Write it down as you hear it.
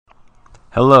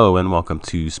Hello and welcome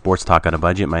to Sports Talk on a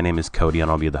Budget. My name is Cody and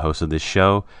I'll be the host of this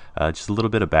show. Just a little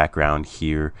bit of background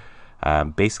here.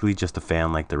 Basically just a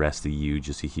fan like the rest of you,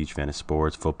 just a huge fan of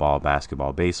sports, football,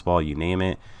 basketball, baseball, you name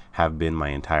it. Have been my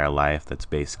entire life. That's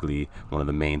basically one of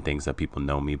the main things that people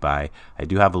know me by. I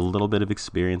do have a little bit of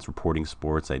experience reporting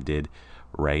sports. I did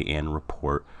write and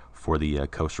report for the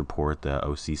Coast Report, the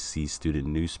OCC student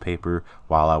newspaper.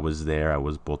 While I was there, I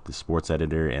was both the sports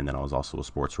editor and then I was also a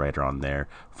sports writer on there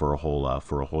for a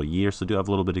whole year. So I do have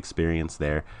a little bit of experience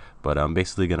there. But I'm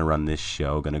basically going to run this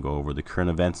show, going to go over the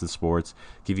current events in sports,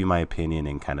 give you my opinion,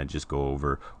 and kind of just go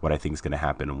over what I think is going to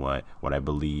happen and what I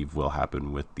believe will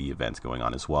happen with the events going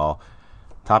on as well.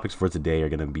 Topics for today are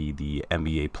going to be the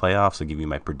NBA playoffs. I'll give you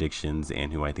my predictions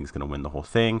and who I think is going to win the whole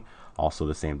thing. Also,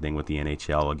 the same thing with the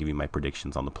NHL. I'll give you my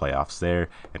predictions on the playoffs there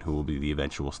and who will be the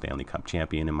eventual Stanley Cup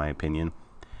champion, in my opinion.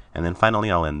 And then finally,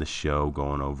 I'll end the show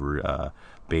going over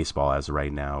baseball as of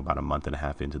right now, about a month and a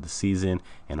half into the season,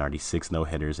 and already 6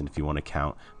 no-hitters. And if you want to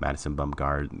count Madison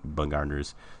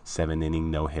Bumgarner's 7-inning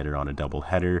no-hitter on a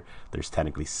doubleheader, there's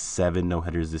technically 7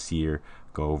 no-hitters this year.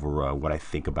 Go over what I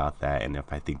think about that and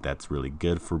if I think that's really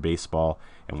good for baseball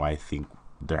and why I think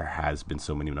there has been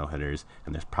so many no-hitters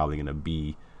and there's probably going to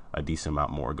be a decent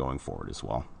amount more going forward as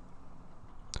well.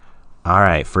 All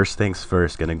right, first things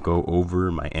first, going to go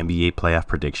over my NBA playoff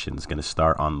predictions. Going to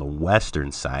start on the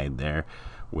western side there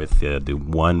with the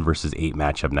 1 versus 8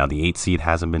 matchup. Now, the 8 seed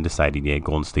hasn't been decided yet.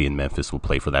 Golden State and Memphis will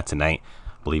play for that tonight.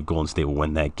 I believe Golden State will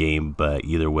win that game, but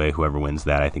either way, whoever wins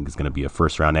that, I think is going to be a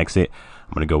first-round exit.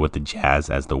 I'm going to go with the Jazz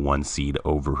as the 1 seed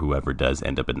over whoever does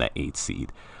end up in that 8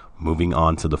 seed. Moving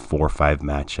on to the 4-5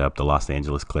 matchup, the Los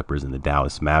Angeles Clippers and the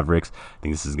Dallas Mavericks. I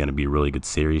think this is going to be a really good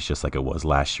series, just like it was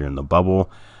last year in the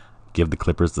bubble. Give the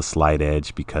Clippers the slight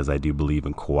edge because I do believe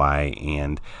in Kawhi,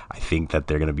 and I think that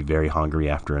they're going to be very hungry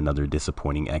after another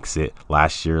disappointing exit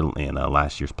last year in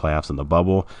last year's playoffs in the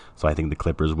bubble. So I think the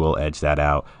Clippers will edge that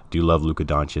out. Do love Luka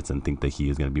Doncic and think that he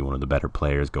is going to be one of the better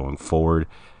players going forward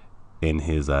in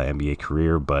his NBA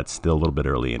career, but still a little bit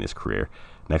early in his career.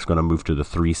 Next, going to move to the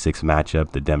 3-6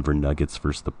 matchup, the Denver Nuggets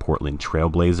versus the Portland Trail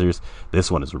Blazers.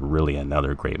 This one is really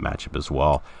another great matchup as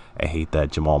well. I hate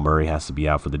that Jamal Murray has to be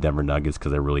out for the Denver Nuggets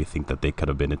because I really think that they could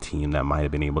have been a team that might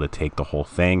have been able to take the whole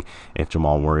thing if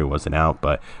Jamal Murray wasn't out.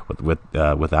 But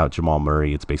without Jamal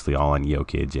Murray, it's basically all on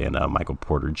Jokic and Michael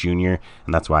Porter Jr.,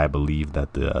 and that's why I believe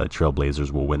that the Trail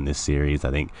Blazers will win this series.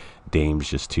 I think Dame's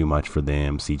just too much for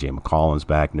them. CJ McCollum's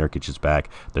back. Nurkic is back.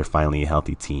 They're finally a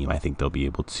healthy team. I think they'll be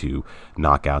able to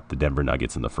knock out the Denver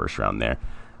Nuggets in the first round there.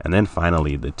 And then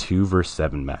finally, the 2 versus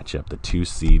 7 matchup, the 2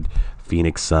 seed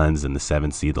Phoenix Suns and the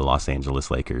 7 seed the Los Angeles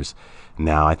Lakers.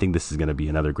 Now, I think this is going to be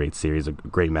another great series of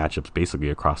great matchups basically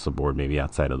across the board, maybe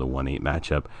outside of the 1-8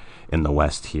 matchup in the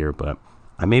West here, but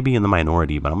I may be in the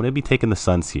minority, but I'm going to be taking the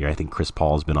Suns here. I think Chris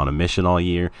Paul has been on a mission all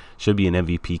year, should be an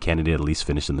MVP candidate, at least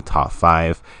finish in the top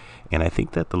 5. And I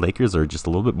think that the Lakers are just a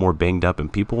little bit more banged up,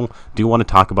 and people do want to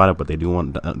talk about it, but they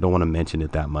don't want to mention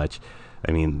it that much.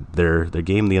 I mean, their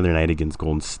game the other night against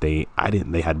Golden State,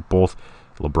 they had both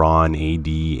LeBron, AD,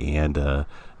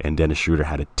 and Dennis Schroeder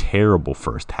had a terrible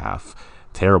first half.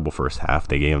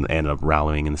 They ended up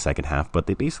rallying in the second half, but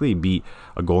they basically beat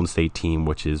a Golden State team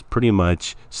which is pretty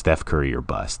much Steph Curry or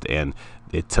bust, and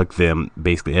it took them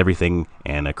basically everything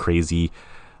and a crazy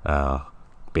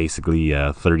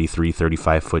 33,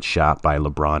 35 foot shot by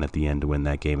LeBron at the end to win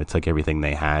that game. It took everything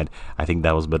they had. I think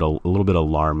that was a little bit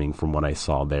alarming from what I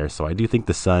saw there. So I do think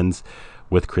the Suns,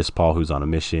 with Chris Paul, who's on a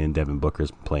mission, Devin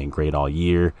Booker's playing great all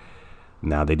year.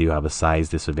 Now they do have a size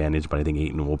disadvantage, but I think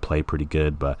Ayton will play pretty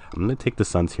good. But I'm going to take the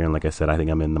Suns here, and like I said, I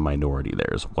think I'm in the minority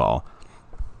there as well.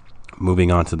 Moving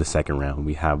on to the second round,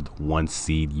 we have the 1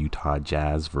 seed Utah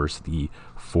Jazz versus the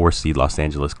 4 seed Los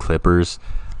Angeles Clippers.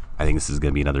 I think this is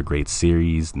going to be another great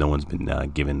series. No one's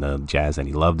been giving the Jazz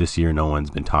any love this year. No one's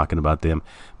been talking about them.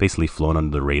 Basically flown under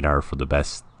the radar for the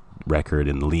best record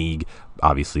in the league.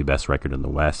 Obviously, best record in the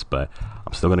West. But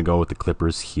I'm still going to go with the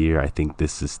Clippers here. I think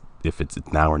this is, if it's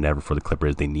now or never for the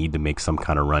Clippers, they need to make some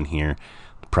kind of run here.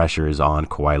 The pressure is on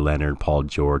Kawhi Leonard, Paul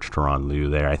George, Tyronn Lue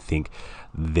there. I think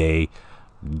they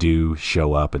do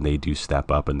show up and they do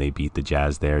step up and they beat the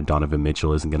Jazz there. Donovan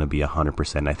Mitchell isn't going to be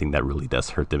 100%. I think that really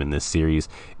does hurt them in this series.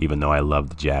 Even though I love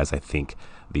the Jazz, I think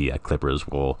the Clippers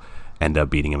will end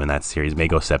up beating them in that series. May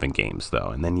go 7 games though.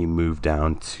 And then you move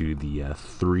down to the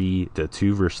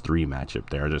 2 versus 3 matchup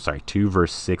there. 2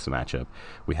 versus 6 matchup.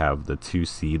 We have the 2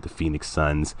 seed, the Phoenix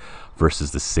Suns,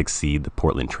 versus the 6 seed, the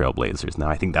Portland Trail Blazers. Now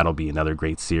I think that'll be another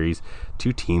great series.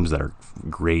 2 teams that are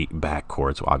great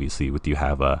backcourts. Obviously, you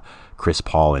have Chris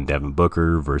Paul and Devin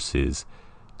Booker versus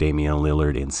Damian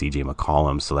Lillard and CJ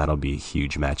McCollum. So that'll be a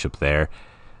huge matchup there.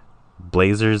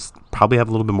 Blazers probably have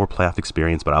a little bit more playoff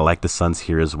experience, but I like the Suns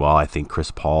here as well. I think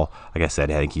Chris Paul, like I said,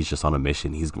 I think he's just on a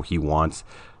mission. He wants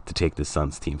to take the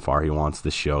Suns team far. He wants to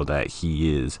show that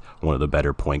he is one of the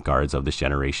better point guards of this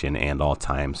generation and all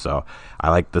time. So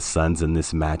I like the Suns in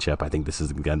this matchup. I think this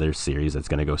is another series that's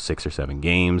going to go 6 or 7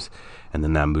 games, and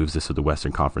then that moves us to the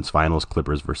Western Conference Finals,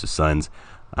 Clippers versus Suns.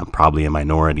 I'm probably a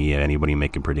minority of anybody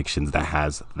making predictions that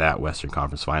has that Western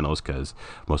Conference Finals, because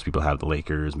most people have the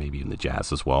Lakers, maybe even the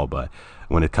Jazz as well. But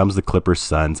when it comes to Clippers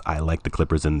Suns, I like the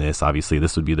Clippers in this. Obviously,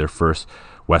 this would be their first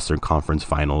Western Conference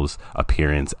Finals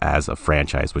appearance as a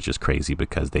franchise, which is crazy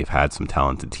because they've had some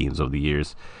talented teams over the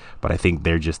years. But I think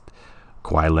they're just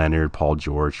Kawhi Leonard, Paul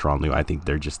George, Sean Liu. I think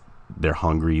they're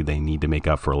hungry. They need to make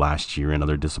up for last year and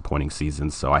other disappointing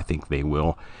seasons. So I think they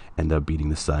will end up beating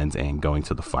the Suns and going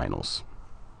to the finals.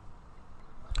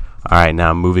 All right,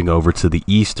 now moving over to the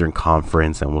Eastern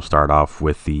Conference, and we'll start off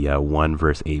with the 1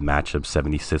 versus 8 matchup,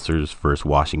 76ers versus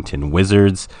Washington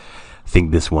Wizards. I think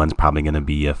this one's probably going to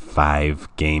be a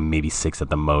 5-game, maybe 6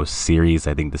 at the most series.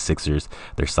 I think the Sixers,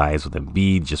 their size with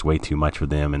Embiid, just way too much for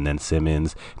them. And then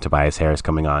Simmons, Tobias Harris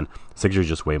coming on. Sixers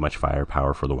just way much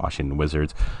firepower for the Washington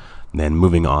Wizards. And then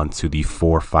moving on to the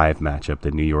 4-5 matchup,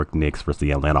 the New York Knicks versus the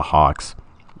Atlanta Hawks.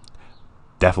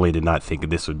 Definitely did not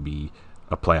think this would be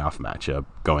a playoff matchup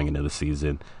going into the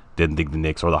season. Didn't think the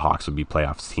Knicks or the Hawks would be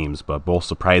playoff teams, but both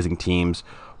surprising teams,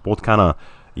 both kind of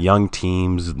young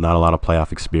teams, not a lot of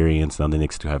playoff experience. Now the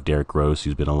Knicks do have Derrick Rose,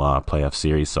 who's been in a lot of playoff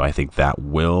series, so I think that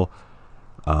will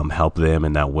help them,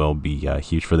 and that will be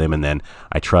huge for them. And then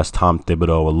I trust Tom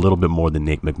Thibodeau a little bit more than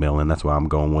Nick McMillan. That's why I'm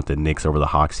going with the Knicks over the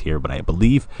Hawks here. But I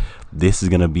believe this is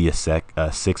going to be a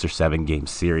 6 or 7 game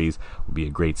series. Will be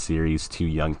a great series. 2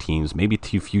 young teams, maybe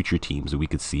 2 future teams that we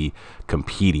could see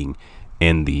competing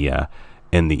in the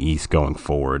East going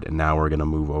forward. And now we're going to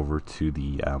move over to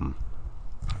the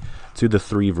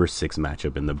 3 versus 6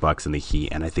 matchup in the Bucks and the Heat.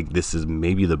 And I think this is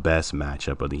maybe the best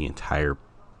matchup of the entire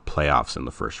playoffs in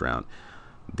the first round.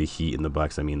 The Heat and the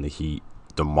Bucks. I mean, the Heat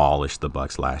demolished the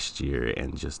Bucks last year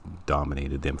and just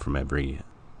dominated them from every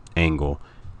angle.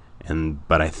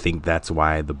 But I think that's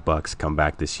why the Bucks come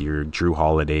back this year. Drew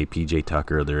Holiday, PJ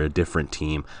Tucker, they're a different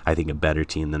team. I think a better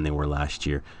team than they were last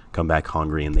year. Come back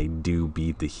hungry, and they do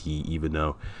beat the Heat, even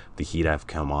though the Heat have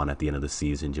come on at the end of the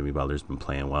season. Jimmy Butler's been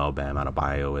playing well. Bam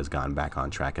Adebayo has gotten back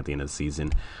on track at the end of the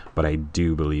season. But I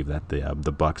do believe that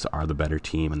the Bucks are the better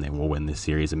team, and they will win this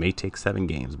series. It may take 7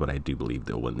 games, but I do believe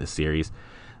they'll win this series.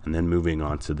 And then moving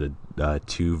on to the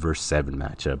 2 versus 7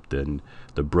 matchup,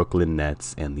 the Brooklyn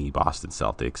Nets and the Boston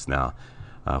Celtics. Now,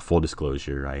 full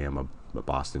disclosure, I am a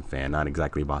Boston fan, not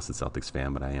exactly a Boston Celtics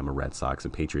fan, but I am a Red Sox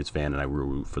and Patriots fan, and I will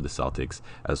root for the Celtics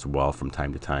as well from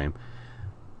time to time.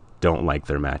 Don't like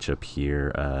their matchup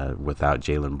here without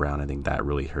Jaylen Brown. I think that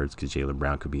really hurts because Jaylen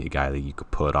Brown could be a guy that you could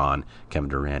put on Kevin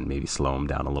Durant, maybe slow him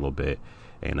down a little bit.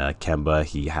 And Kemba,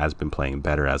 he has been playing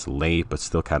better as of late, but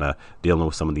still kind of dealing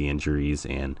with some of the injuries.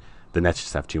 And the Nets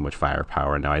just have too much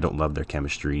firepower. Now, I don't love their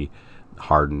chemistry.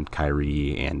 Harden,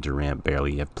 Kyrie, and Durant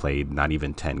barely have played not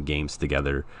even 10 games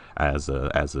together as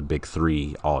a big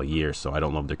three all year. So I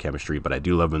don't love their chemistry, but I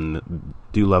do love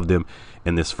them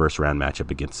in this first round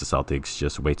matchup against the Celtics.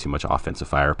 Just way too much offensive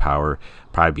firepower.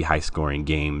 Probably be high scoring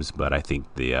games, but I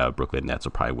think the Brooklyn Nets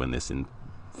will probably win this in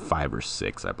 5 or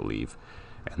 6, I believe.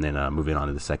 And then moving on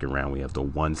to the second round, we have the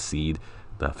 1 seed,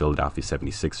 the Philadelphia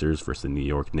 76ers versus the New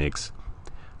York Knicks.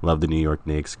 Love the New York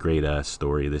Knicks. Great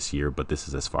story this year, but this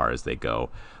is as far as they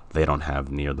go. They don't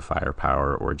have near the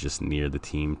firepower or just near the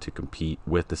team to compete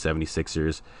with the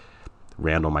 76ers.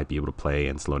 Randall might be able to play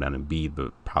and slow down Embiid,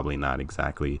 but probably not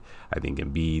exactly. I think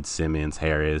Embiid, Simmons,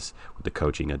 Harris, with the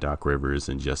coaching of Doc Rivers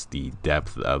and just the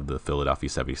depth of the Philadelphia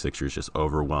 76ers just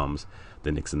overwhelms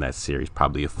the Knicks in that series.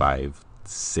 Probably a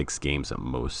 5-6 games at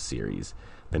most series.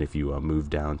 Then if you move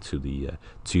down to the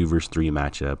 2 versus 3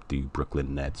 matchup, the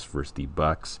Brooklyn Nets versus the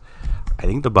Bucks, I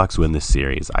think the Bucks win this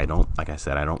series. I don't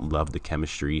love the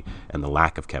chemistry and the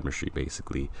lack of chemistry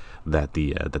basically that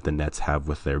the Nets have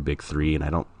with their big three, and I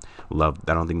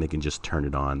don't think they can just turn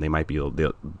it on. They might be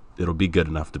it'll be good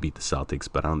enough to beat the Celtics,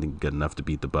 but I don't think good enough to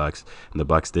beat the Bucks. And the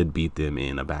Bucks did beat them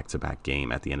in a back-to-back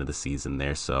game at the end of the season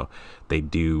there, so they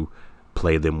do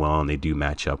play them well and they do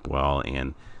match up well.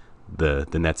 And the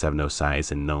Nets have no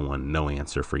size and no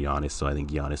answer for Giannis, so I think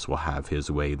Giannis will have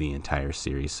his way the entire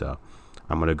series. So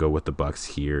I'm going to go with the Bucks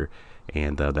here,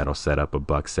 and that'll set up a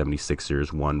Bucks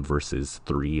 76ers 1 versus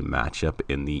 3 matchup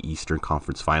in the Eastern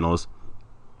Conference Finals.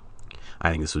 I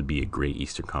think this would be a great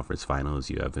Eastern Conference Finals.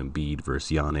 You have Embiid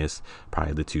versus Giannis,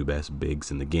 probably the 2 best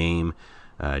bigs in the game.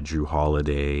 Drew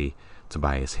Holiday,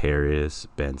 Tobias Harris,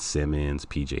 Ben Simmons,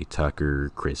 PJ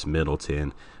Tucker, Chris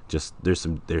Middleton. Just there's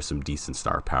some decent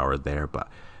star power there, but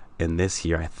in this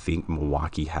year, I think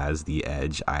Milwaukee has the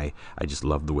edge. I just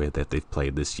love the way that they've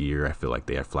played this year. I feel like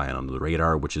they are flying under the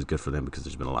radar, which is good for them because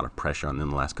there's been a lot of pressure on them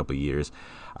the last couple of years.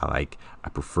 I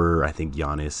think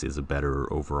Giannis is a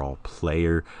better overall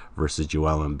player versus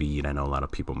Joel Embiid. I know a lot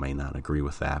of people may not agree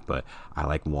with that, but I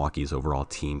like Milwaukee's overall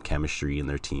team chemistry and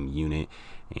their team unit,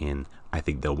 and I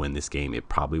think they'll win this game. It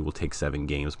probably will take 7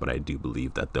 games, but I do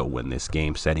believe that they'll win this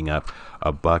game, setting up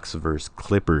a Bucks versus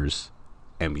Clippers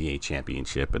NBA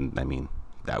championship. And I mean,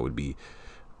 that would be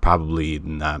probably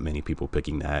not many people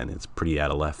picking that, and it's pretty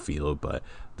out of left field, but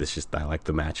I like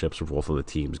the matchups for both of the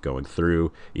teams going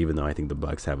through, even though I think the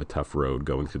Bucks have a tough road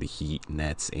going through the Heat,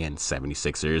 Nets, and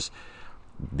 76ers.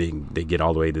 They get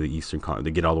all the way to the they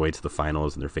get all the way to the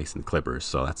finals, and they're facing the Clippers,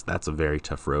 so that's a very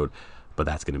tough road, but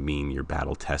that's going to mean you're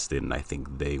battle tested, and I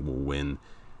think they will win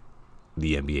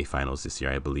the NBA Finals this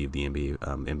year. I believe the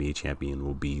NBA champion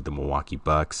will be the Milwaukee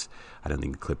Bucks. I don't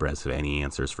think the Clippers have any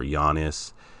answers for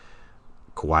Giannis.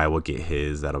 Kawhi will get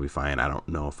his. That'll be fine. I don't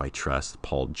know if I trust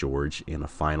Paul George in the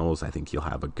finals. I think he'll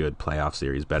have a good playoff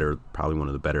series, probably one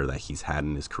of the better that he's had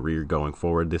in his career going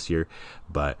forward this year,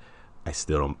 but I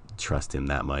still don't trust him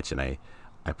that much, and I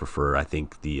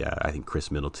think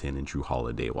Chris Middleton and Drew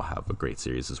Holiday will have a great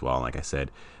series as well. And like I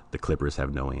said, the Clippers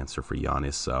have no answer for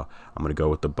Giannis, so I'm going to go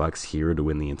with the Bucks here to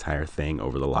win the entire thing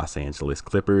over the Los Angeles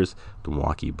Clippers. The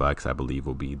Milwaukee Bucks, I believe,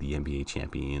 will be the NBA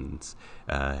champions,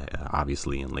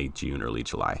 obviously in late June, early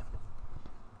July.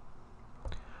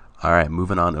 All right,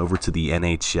 moving on over to the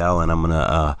NHL, and I'm going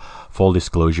to, full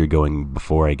disclosure going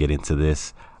before I get into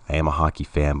this, I am a hockey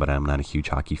fan, but I'm not a huge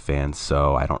hockey fan,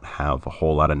 so I don't have a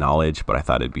whole lot of knowledge, but I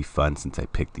thought it'd be fun since I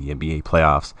picked the NBA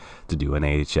playoffs to do an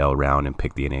NHL round and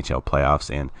pick the NHL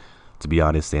playoffs. And to be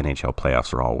honest, the NHL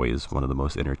playoffs are always one of the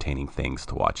most entertaining things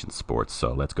to watch in sports.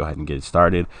 So let's go ahead and get it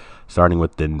started, starting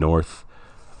with the North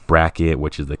bracket,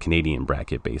 which is the Canadian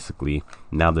bracket, basically.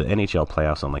 Now, the NHL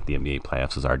playoffs, unlike the NBA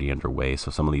playoffs, is already underway,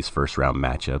 so some of these first round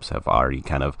matchups have already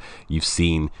you've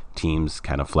seen teams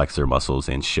kind of flex their muscles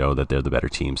and show that they're the better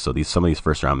team. So some of these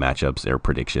first round matchups, their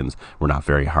predictions were not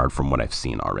very hard from what I've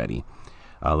seen already.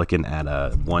 Looking at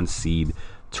a 1 seed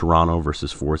Toronto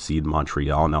versus 4 seed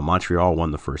Montreal. Now, Montreal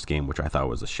won the first game, which I thought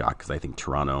was a shock because I think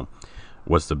Toronto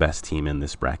was the best team in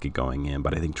this bracket going in,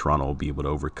 but I think Toronto will be able to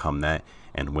overcome that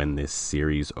and win this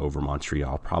series over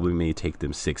Montreal. Probably may take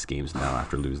them 6 games now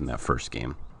after losing that first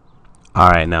game. All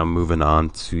right, now moving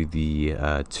on to the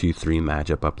 2-3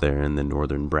 matchup up there in the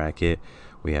northern bracket.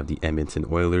 We have the Edmonton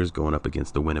Oilers going up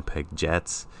against the Winnipeg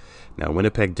Jets. Now,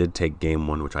 Winnipeg did take game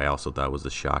 1, which I also thought was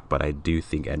a shock, but I do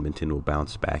think Edmonton will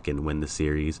bounce back and win the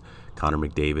series. Connor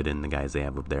McDavid and the guys they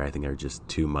have up there, I think, are just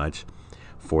too much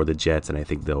for the Jets, and I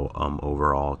think they'll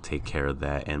overall take care of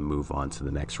that and move on to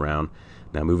the next round.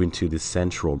 Now, moving to the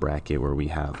central bracket where we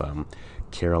have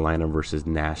Carolina versus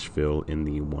Nashville in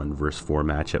the 1 versus 4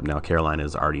 matchup. Now, Carolina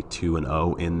is already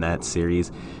 2-0 in that series,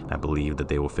 and I believe that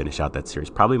they will finish out that series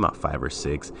probably about 5 or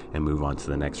 6 and move on to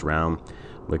the next round.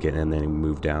 And then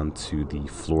move down to the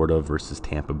Florida versus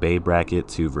Tampa Bay bracket,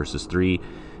 2 versus 3.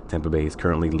 Tampa Bay is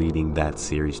currently leading that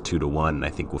series 2-1, and I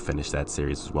think we'll finish that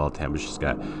series as well. Tampa's just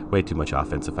got way too much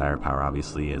offensive firepower,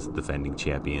 obviously, as defending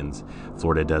champions.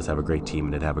 Florida does have a great team,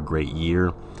 and it have a great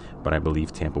year, but I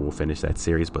believe Tampa will finish that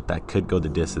series, but that could go the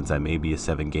distance. That may be a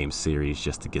 7-game series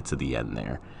just to get to the end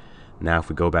there. Now, if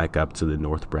we go back up to the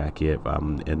North bracket,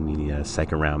 in the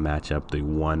second round matchup, the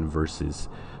 1 versus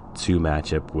 2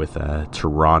 matchup with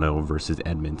Toronto versus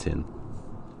Edmonton.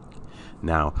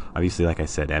 Now, obviously, like I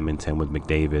said, Edmonton with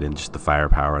McDavid and just the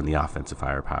firepower and the offensive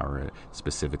firepower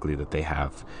specifically that they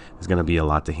have is going to be a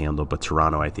lot to handle. But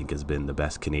Toronto, I think, has been the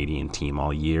best Canadian team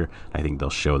all year. I think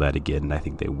they'll show that again, and I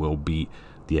think they will beat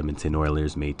the Edmonton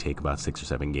Oilers. May take about 6 or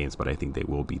 7 games, but I think they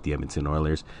will beat the Edmonton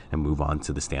Oilers and move on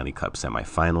to the Stanley Cup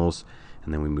semifinals.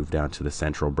 And then we move down to the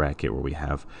central bracket where we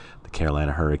have the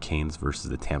Carolina Hurricanes versus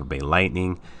the Tampa Bay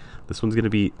Lightning. This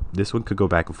one could go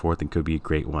back and forth and could be a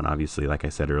great one. Obviously, like I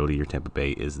said earlier, Tampa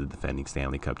Bay is the defending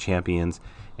Stanley Cup champions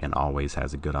and always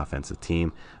has a good offensive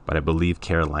team. But I believe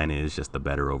Carolina is just the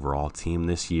better overall team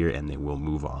this year, and they will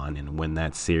move on and win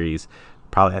that series.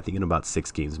 Probably, I think, in about 6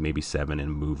 games, maybe 7,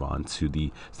 and move on to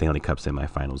the Stanley Cup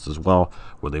semifinals as well,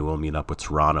 where they will meet up with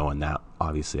Toronto, and that,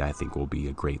 obviously, I think will be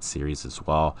a great series as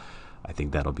well. I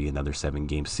think that'll be another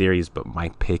 7-game series, but my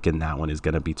pick in that one is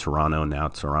going to be Toronto. Now,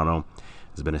 Toronto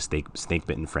has been a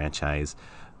snake-bitten franchise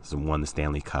has won the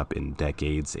Stanley Cup in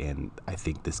decades, and I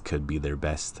think this could be their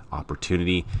best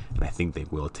opportunity, and I think they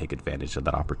will take advantage of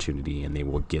that opportunity, and they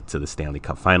will get to the Stanley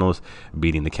Cup Finals,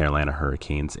 beating the Carolina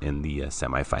Hurricanes in the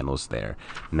semifinals there.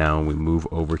 Now we move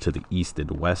over to the East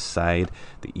and West side,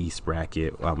 the East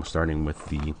bracket. Starting with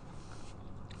the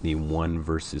 1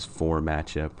 versus 4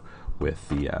 matchup with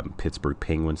the Pittsburgh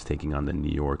Penguins taking on the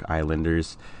New York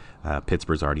Islanders.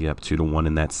 Pittsburgh's already up 2-1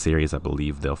 in that series. I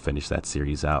believe they'll finish that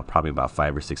series out probably about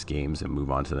 5 or 6 games and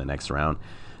move on to the next round.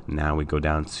 Now we go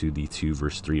down to the 2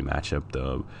 versus 3 matchup,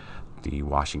 the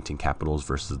Washington Capitals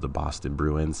versus the Boston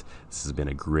Bruins. This has been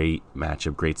a great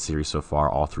matchup, great series so far.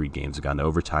 All 3 games have gone to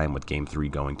overtime, with Game 3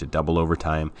 going to double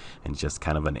overtime, and just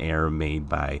kind of an error made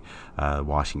by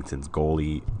Washington's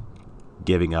goalie,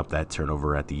 giving up that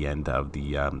turnover at the end of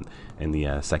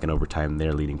the second overtime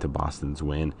there, leading to Boston's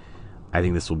win. I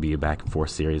think this will be a back and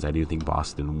forth series. I do think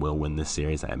Boston will win this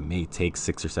series. It may take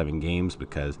 6 or 7 games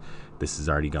because this has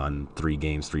already gone 3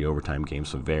 games, 3 overtime games,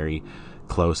 so very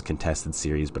close contested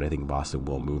series, but I think Boston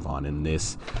will move on in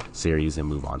this series and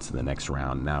move on to the next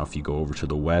round. Now, if you go over to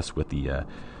the West with the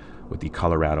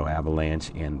Colorado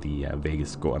Avalanche and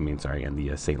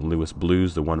the St. Louis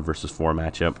Blues, the 1 versus 4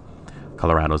 matchup,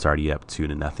 Colorado's already up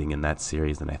 2-0 in that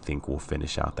series, and I think we'll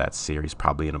finish out that series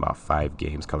probably in about 5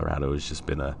 games. Colorado has just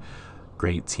been a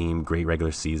great team, great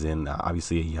regular season.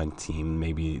 Obviously a young team,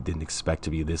 maybe didn't expect to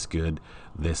be this good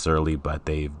this early, but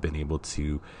they've been able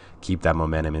to keep that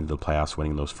momentum into the playoffs,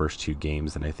 winning those first 2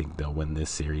 games, and I think they'll win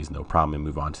this series no problem and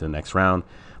move on to the next round.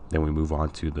 Then we move on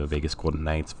to the Vegas Golden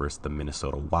Knights versus the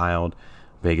Minnesota Wild.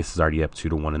 Vegas is already up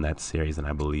 2-1 in that series, and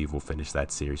I believe we'll finish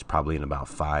that series probably in about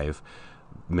 5.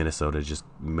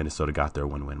 Minnesota got their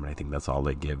 1 win, but I think that's all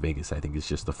they give. Vegas, I think, is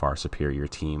just the far superior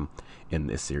team in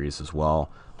this series as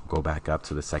well. We'll go back up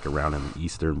to the second round in the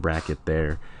Eastern bracket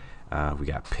there. We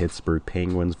got Pittsburgh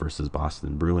Penguins versus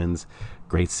Boston Bruins.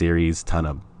 Great series, ton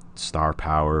of star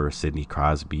power: Sidney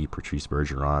Crosby, Patrice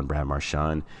Bergeron, Brad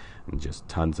Marchand, and just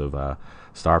tons of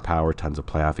star power, tons of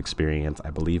playoff experience. I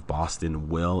believe Boston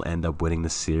will end up winning the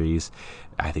series.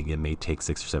 I think it may take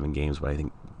 6 or 7 games, but I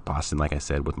think Boston, like I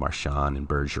said, with Marchand and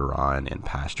Bergeron and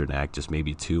Pasternak, just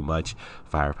maybe too much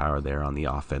firepower there on the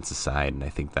offensive side, and I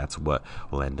think that's what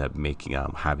will end up making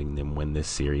having them win this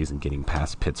series and getting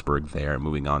past Pittsburgh there and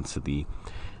moving on to the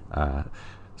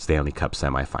Stanley Cup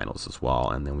semifinals as well.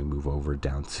 And then we move over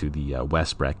down to the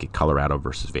West bracket, Colorado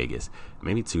versus Vegas.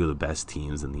 Maybe 2 of the best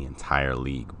teams in the entire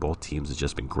league. Both teams have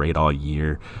just been great all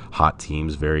year. Hot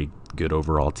teams, very good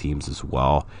overall teams as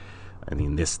well. I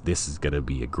mean, this is going to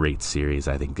be a great series.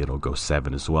 I think it'll go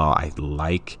 7 as well. I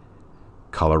like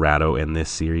Colorado in this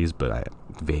series, but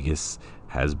Vegas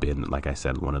has been, like I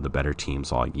said, one of the better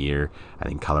teams all year. I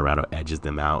think Colorado edges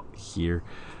them out here.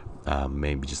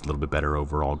 Maybe just a little bit better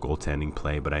overall goaltending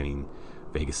play, but I mean,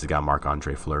 Vegas has got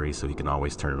Marc-Andre Fleury, so he can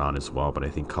always turn it on as well. But I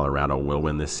think Colorado will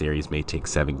win this series. May take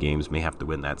 7 games. May have to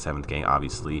win that 7th game,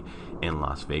 obviously, in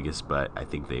Las Vegas, but I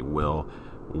think they will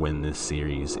win this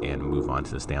series and move on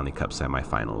to the Stanley Cup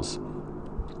semifinals.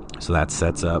 So that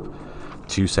sets up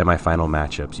 2 semifinal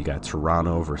matchups. You got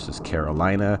Toronto versus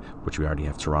Carolina, which we already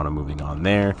have Toronto moving on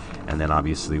there, and then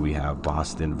obviously we have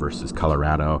Boston versus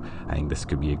Colorado. I think this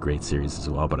could be a great series as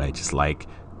well, but I just like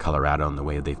Colorado and the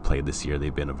way they've played this year.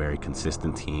 They've been a very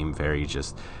consistent team,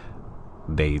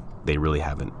 they really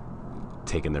haven't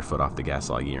taken their foot off the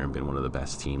gas all year and been one of the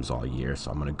best teams all year.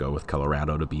 So I'm going to go with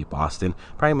Colorado to beat Boston.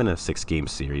 Probably in a 6-game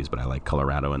series, but I like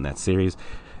Colorado in that series.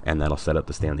 And that'll set up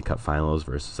the Stanley Cup Finals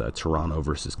versus Toronto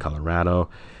versus Colorado.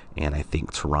 And I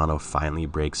think Toronto finally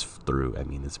breaks through. I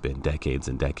mean, it's been decades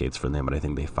and decades for them, but I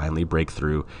think they finally break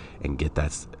through and get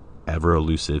that ever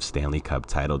elusive Stanley Cup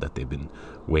title that they've been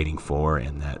waiting for,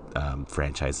 and that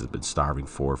franchise has been starving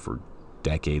for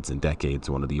decades and decades.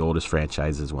 One of the oldest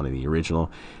franchises, one of the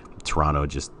original. Toronto,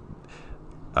 just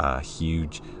a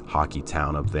huge hockey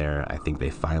town up there. I think they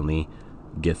finally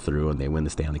get through and they win the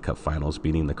Stanley Cup Finals,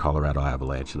 beating the Colorado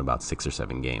Avalanche in about 6 or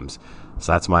 7 games.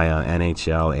 So that's my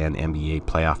NHL and NBA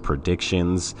playoff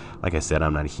predictions. Like I said,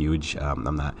 I'm not huge on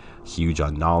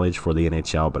knowledge for the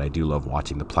NHL, but I do love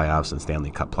watching the playoffs, and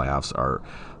Stanley Cup playoffs are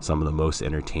some of the most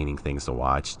entertaining things to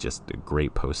watch. Just a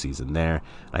great postseason there.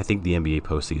 And I think the NBA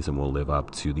postseason will live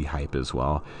up to the hype as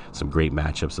well. Some great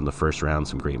matchups in the first round,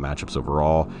 some great matchups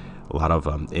overall. A lot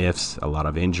of ifs, a lot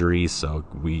of injuries. So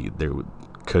there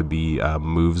could be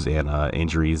moves and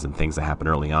injuries and things that happen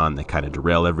early on that kind of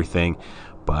derail everything.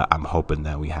 But I'm hoping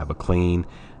that we have a clean,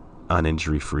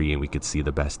 uninjury-free, and we could see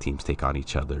the best teams take on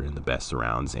each other in the best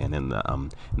rounds and in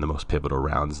the most pivotal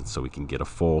rounds, and so we can get a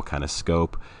full kind of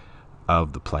scope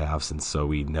of the playoffs, and so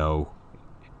we know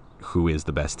who is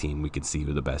the best team. We can see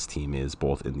who the best team is,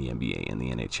 both in the NBA and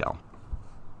the NHL.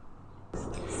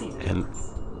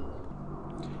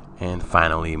 And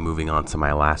finally, moving on to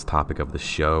my last topic of the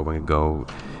show, we're going to go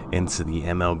into the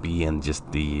MLB and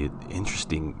just the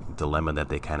interesting dilemma that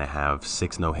they kind of have.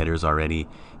 6 no-hitters already,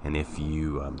 and if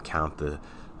you count the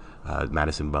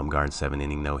Madison Bumgarner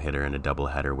 7-inning no-hitter and a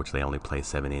doubleheader, which they only play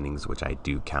 7 innings, which I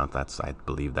do count. I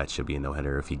believe that should be a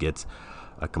no-hitter. If he gets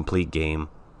a complete game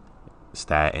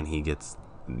stat and he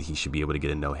should be able to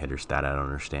get a no-hitter stat. I don't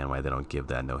understand why they don't give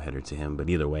that no-hitter to him, but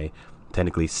either way,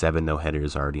 technically 7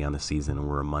 no-hitters already on the season, and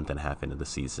we're a month and a half into the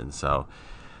season, so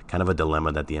kind of a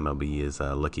dilemma that the MLB is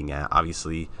looking at.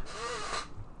 Obviously,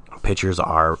 pitchers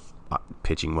are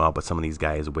pitching well, but some of these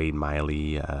guys, Wade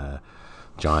Miley,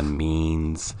 John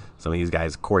Means, some of these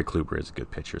guys, Corey Kluber is a good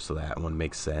pitcher, so that one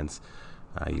makes sense.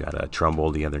 You had a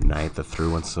Trumbull the other night that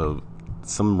threw one, so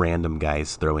some random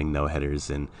guys throwing no-hitters,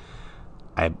 and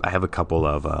I have a couple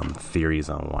of theories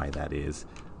on why that is.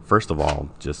 First of all,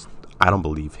 just I don't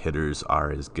believe hitters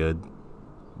are as good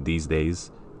these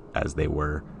days as they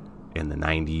were in the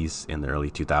 90s, in the early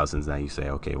 2000s. Now you say,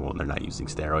 okay, well, they're not using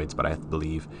steroids, but I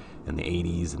believe in the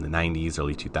 80s, in the 90s,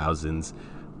 early 2000s,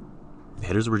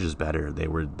 hitters were just better. They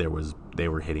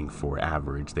were hitting for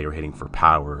average. They were hitting for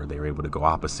power. They were able to go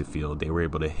opposite field. They were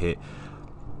able to hit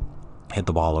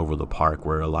the ball over the park,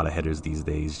 where a lot of hitters these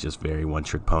days just very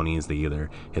one-trick ponies. They either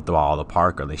hit the ball out of the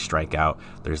park or they strike out.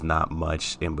 There's not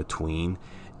much in between,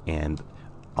 and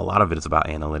a lot of it is about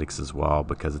analytics as well,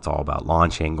 because it's all about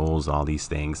launch angles and all these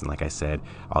things. And like I said,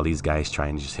 all these guys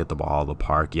trying to just hit the ball out of the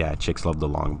park. Yeah, chicks love the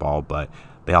long ball, but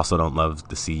they also don't love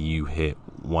to see you hit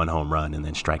 1 home run and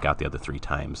then strike out the other 3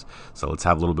 times. So let's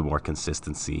have a little bit more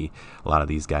consistency. A lot of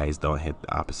these guys don't hit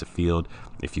the opposite field.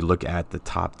 If you look at the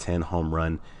top 10 home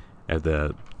run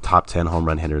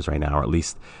hitters right now, or at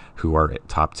least who are at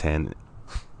top 10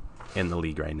 in the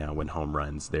league right now when home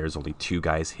runs, there's only 2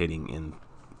 guys hitting in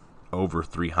over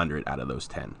 300 out of those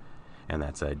 10, and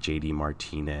that's JD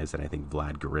Martinez and I think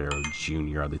Vlad Guerrero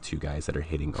Jr. are the 2 guys that are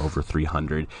hitting over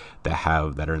 300 that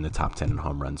are in the top 10 in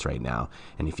home runs right now.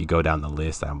 And if you go down the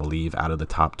list, I believe out of the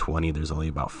top 20, there's only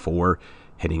about 4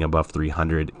 hitting above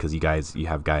 300, because you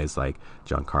have guys like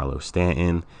Giancarlo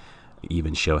Stanton,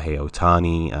 even Shohei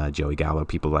Ohtani, Joey Gallo,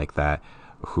 people like that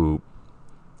who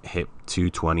hit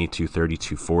 220, 230,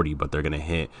 240, but they're going to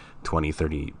hit 20,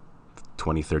 30,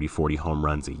 40 home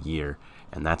runs a year.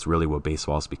 And that's really what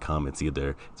baseball's become. It's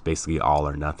basically all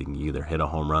or nothing. You either hit a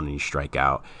home run and you strike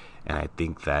out. And I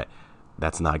think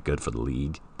that's not good for the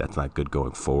league. That's not good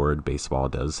going forward. Baseball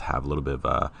does have a little bit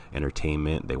of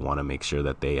entertainment. They want to make sure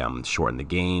that they shorten the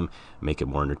game, make it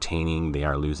more entertaining. They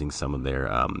are losing some of their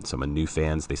new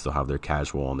fans. They still have their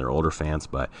casual and their older fans,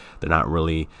 but they're not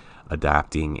really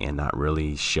adapting and not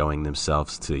really showing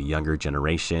themselves to the younger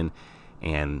generation.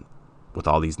 And with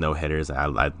all these no-hitters,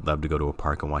 I'd love to go to a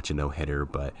park and watch a no-hitter,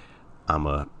 but I'm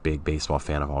a big baseball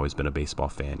fan. I've always been a baseball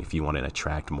fan. If you want to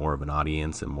attract more of an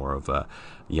audience and more of a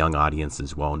young audience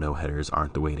as well, no-hitters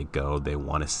aren't the way to go. They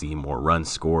want to see more runs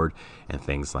scored and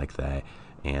things like that.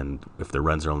 And if the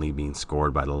runs are only being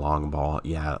scored by the long ball,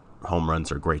 yeah, home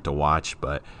runs are great to watch,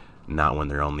 but not when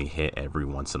they're only hit every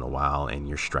once in a while and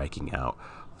you're striking out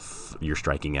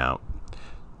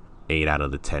 8 out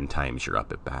of the 10 times you're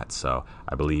up at bat. So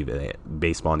I believe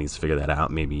baseball needs to figure that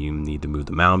out. Maybe you need to move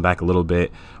the mound back a little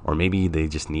bit, or maybe they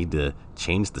just need to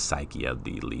change the psyche of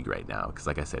the league right now, because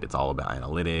like I said, it's all about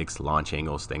analytics, launch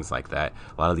angles, things like that.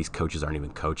 A lot of these coaches aren't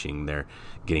even coaching. They're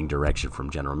getting direction from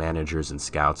general managers and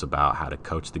scouts about how to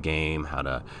coach the game, how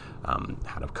to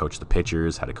coach the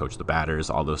pitchers, how to coach the batters,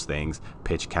 all those things,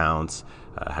 pitch counts,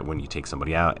 when you take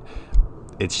somebody out.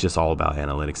 It's just all about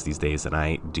analytics these days, and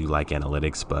I do like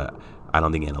analytics, but I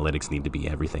don't think analytics need to be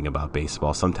everything about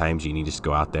baseball. Sometimes you need to just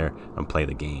go out there and play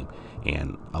the game,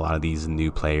 and a lot of these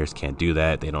new players can't do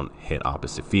that. They don't hit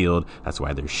opposite field. That's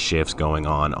why there's shifts going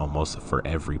on almost for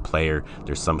every player.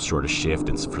 There's some sort of shift,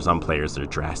 and for some players, there are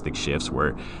drastic shifts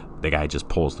where the guy just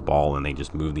pulls the ball and they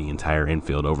just move the entire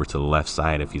infield over to the left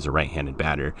side if he's a right-handed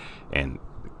batter, and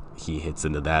he hits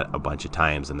into that a bunch of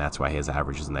times, and that's why his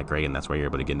average isn't that great, and that's why you're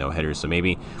able to get no hitters. So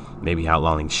maybe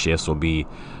outlawing shifts will be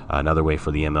another way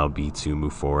for the MLB to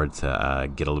move forward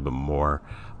to get a little bit more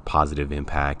positive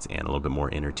impact and a little bit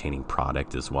more entertaining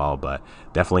product as well. But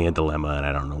definitely a dilemma, and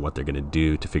I don't know what they're going to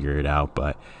do to figure it out.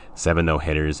 But 7 no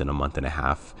hitters in a month and a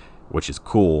half, which is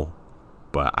cool,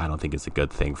 but I don't think it's a good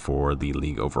thing for the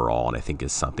league overall, and I think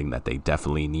it's something that they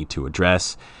definitely need to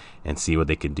address and see what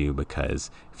they can do,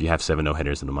 because if you have 7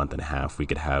 no-hitters in a month and a half, we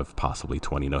could have possibly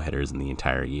 20 no-hitters in the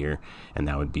entire year, and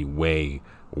that would be way,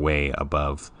 way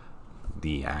above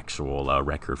the actual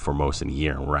record for most in a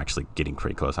year, and we're actually getting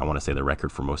pretty close. I want to say the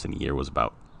record for most in a year was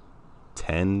about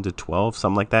 10 to 12,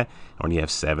 something like that. And when you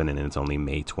have 7 and it's only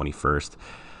May 21st,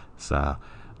 it's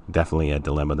definitely a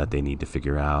dilemma that they need to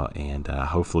figure out, and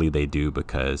hopefully they do,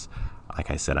 because like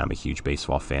I said, I'm a huge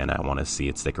baseball fan. I want to see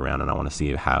it stick around, and I want to see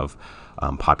it have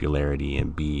popularity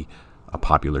and be a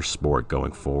popular sport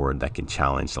going forward that can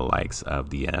challenge the likes of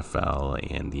the NFL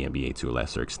and the NBA to a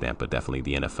lesser extent, but definitely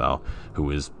the NFL,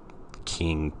 who is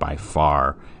king by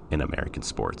far in American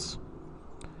sports.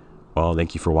 Well,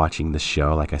 thank you for watching the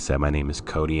show. Like I said, my name is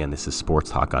Cody, and this is Sports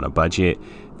Talk on a Budget.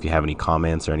 If you have any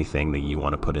comments or anything that you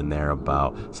want to put in there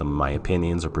about some of my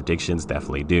opinions or predictions,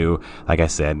 definitely do. Like I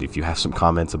said, if you have some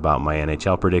comments about my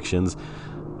NHL predictions,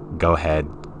 go ahead,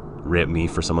 rip me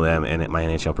for some of them. And my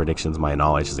NHL predictions, my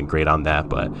knowledge isn't great on that,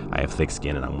 but I have thick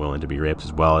skin and I'm willing to be ripped,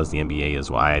 as well as the NBA as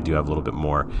well. I do have a little bit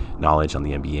more knowledge on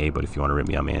the NBA, but if you want to rip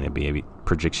me on my NBA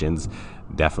predictions,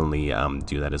 definitely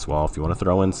do that as well. If you want to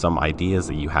throw in some ideas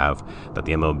that you have that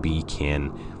the MLB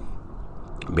can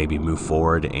maybe move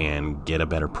forward and get a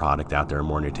better product out there, a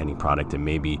more entertaining product, and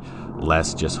maybe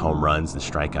less just home runs and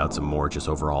strikeouts and more just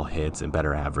overall hits and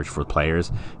better average for players.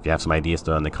 If you have some ideas,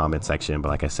 throw in the comment section. But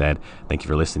like I said, thank you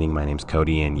for listening. My name's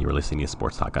Cody, and you were listening to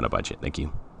Sports Talk on a Budget. Thank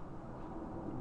you.